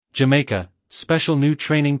Jamaica, special new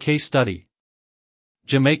training case study.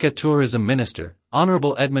 Jamaica Tourism Minister,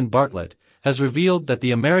 Honorable Edmund Bartlett, has revealed that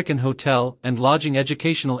the American Hotel and Lodging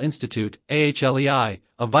Educational Institute, AHLEI,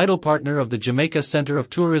 a vital partner of the Jamaica Center of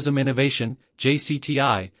Tourism Innovation,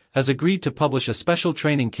 JCTI, has agreed to publish a special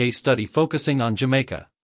training case study focusing on Jamaica.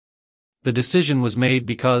 The decision was made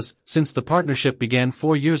because, since the partnership began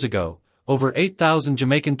 4 years ago, over 8,000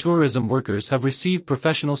 Jamaican tourism workers have received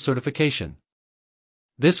professional certification.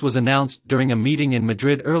 This was announced during a meeting in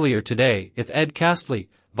Madrid earlier today with Ed Castley,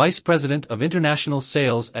 Vice President of International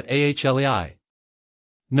Sales at AHLEI.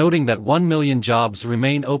 Noting that 1 million jobs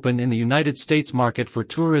remain open in the United States market for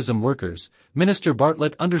tourism workers, Minister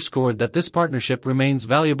Bartlett underscored that this partnership remains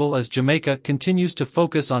valuable as Jamaica continues to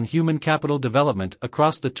focus on human capital development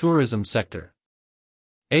across the tourism sector.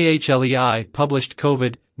 AHLEI published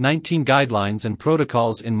COVID-19 guidelines and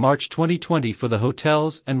protocols in March 2020 for the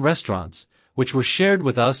hotels and restaurants, which were shared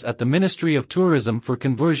with us at the Ministry of Tourism for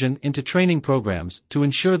conversion into training programs to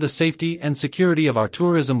ensure the safety and security of our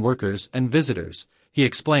tourism workers and visitors, he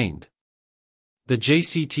explained. The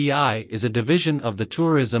JCTI is a division of the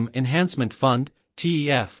Tourism Enhancement Fund,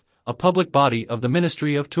 TEF, a public body of the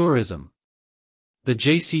Ministry of Tourism. The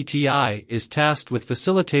JCTI is tasked with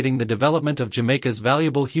facilitating the development of Jamaica's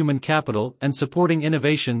valuable human capital and supporting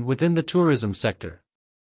innovation within the tourism sector.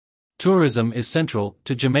 Tourism is central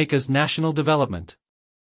to Jamaica's national development.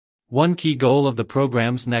 One key goal of the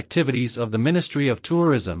programs and activities of the Ministry of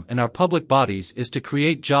Tourism and our public bodies is to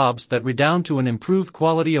create jobs that redound to an improved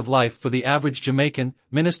quality of life for the average Jamaican,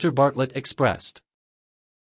 Minister Bartlett expressed.